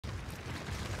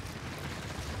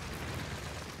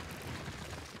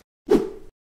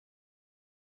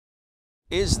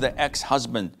Is the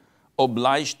ex-husband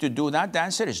obliged to do that? The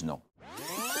answer is no.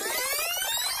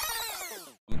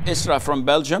 Isra from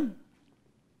Belgium.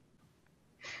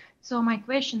 So my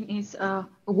question is, a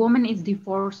woman is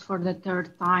divorced for the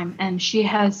third time and she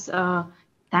has a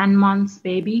 10 months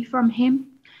baby from him,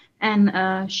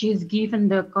 and she's given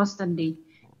the custody,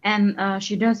 and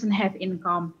she doesn't have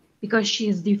income because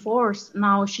she's divorced.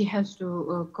 Now she has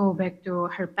to go back to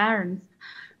her parents.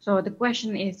 So the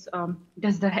question is,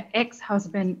 does the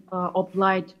ex-husband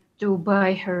oblige to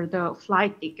buy her the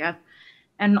flight ticket?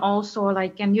 And also,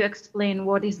 like, can you explain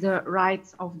what is the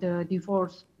rights of the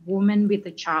divorced woman with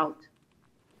the child?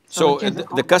 So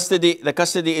the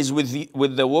custody is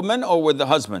with the woman or with the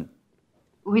husband?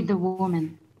 With the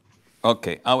woman.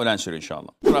 Okay, I will answer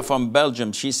inshallah. From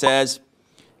Belgium, she says,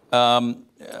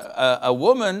 a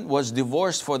woman was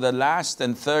divorced for the last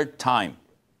and third time.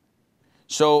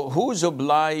 So who's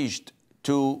obliged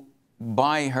to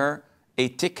buy her a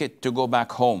ticket to go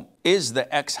back home? Is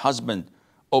the ex-husband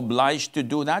obliged to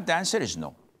do that? The answer is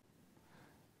no.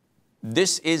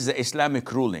 This is the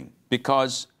Islamic ruling,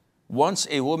 because once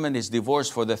a woman is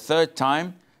divorced for the third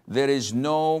time, there is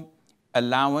no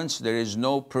allowance, there is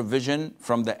no provision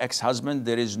from the ex-husband,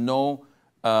 there is no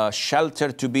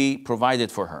shelter to be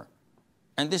provided for her.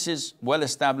 And this is well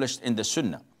established in the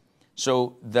Sunnah.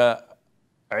 So the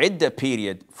iddah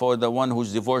period for the one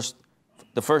who's divorced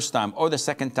the first time or the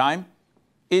second time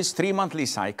is 3 monthly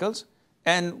cycles.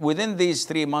 And within these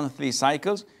 3 monthly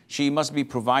cycles, she must be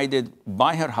provided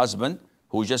by her husband,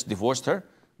 who just divorced her,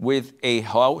 with a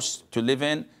house to live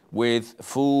in, with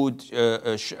food,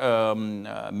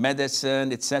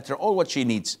 medicine, etc., all what she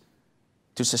needs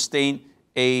to sustain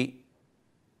a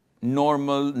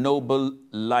normal, noble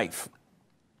life.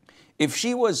 If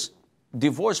she was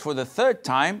divorced for the third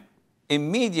time,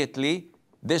 immediately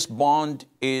this bond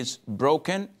is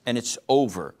broken and it's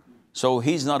over. So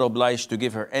he's not obliged to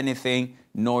give her anything,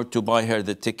 nor to buy her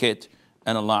the ticket,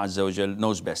 and Allah Azza wa Jal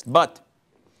knows best. But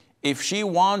if she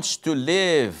wants to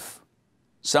live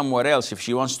somewhere else, if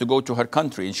she wants to go to her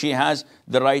country, and she has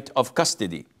the right of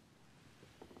custody,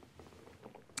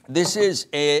 this is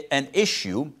an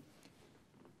issue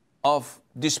of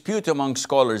dispute among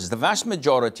scholars. The vast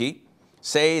majority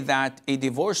say that a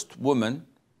divorced woman,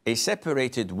 a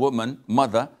separated woman,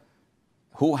 mother,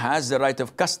 who has the right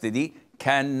of custody,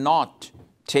 cannot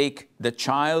take the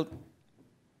child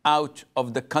out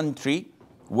of the country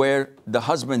where the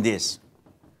husband is,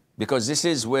 because this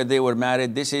is where they were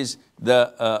married, this is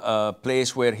the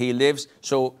place where he lives,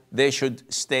 so they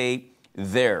should stay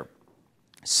there.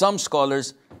 Some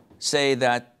scholars say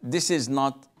that this is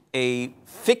not a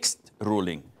fixed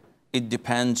ruling. It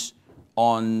depends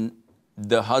on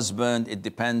the husband, it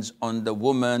depends on the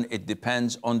woman, it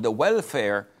depends on the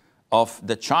welfare of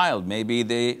the child. Maybe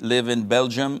they live in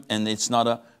Belgium and it's not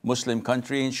a Muslim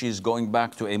country, and she's going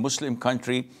back to a Muslim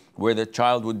country where the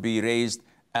child would be raised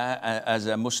as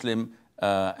a Muslim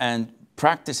and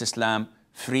practice Islam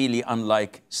freely,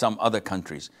 unlike some other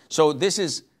countries. So this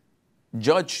is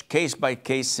judged case by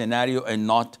case scenario and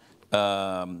not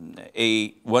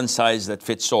a one size that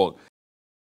fits all.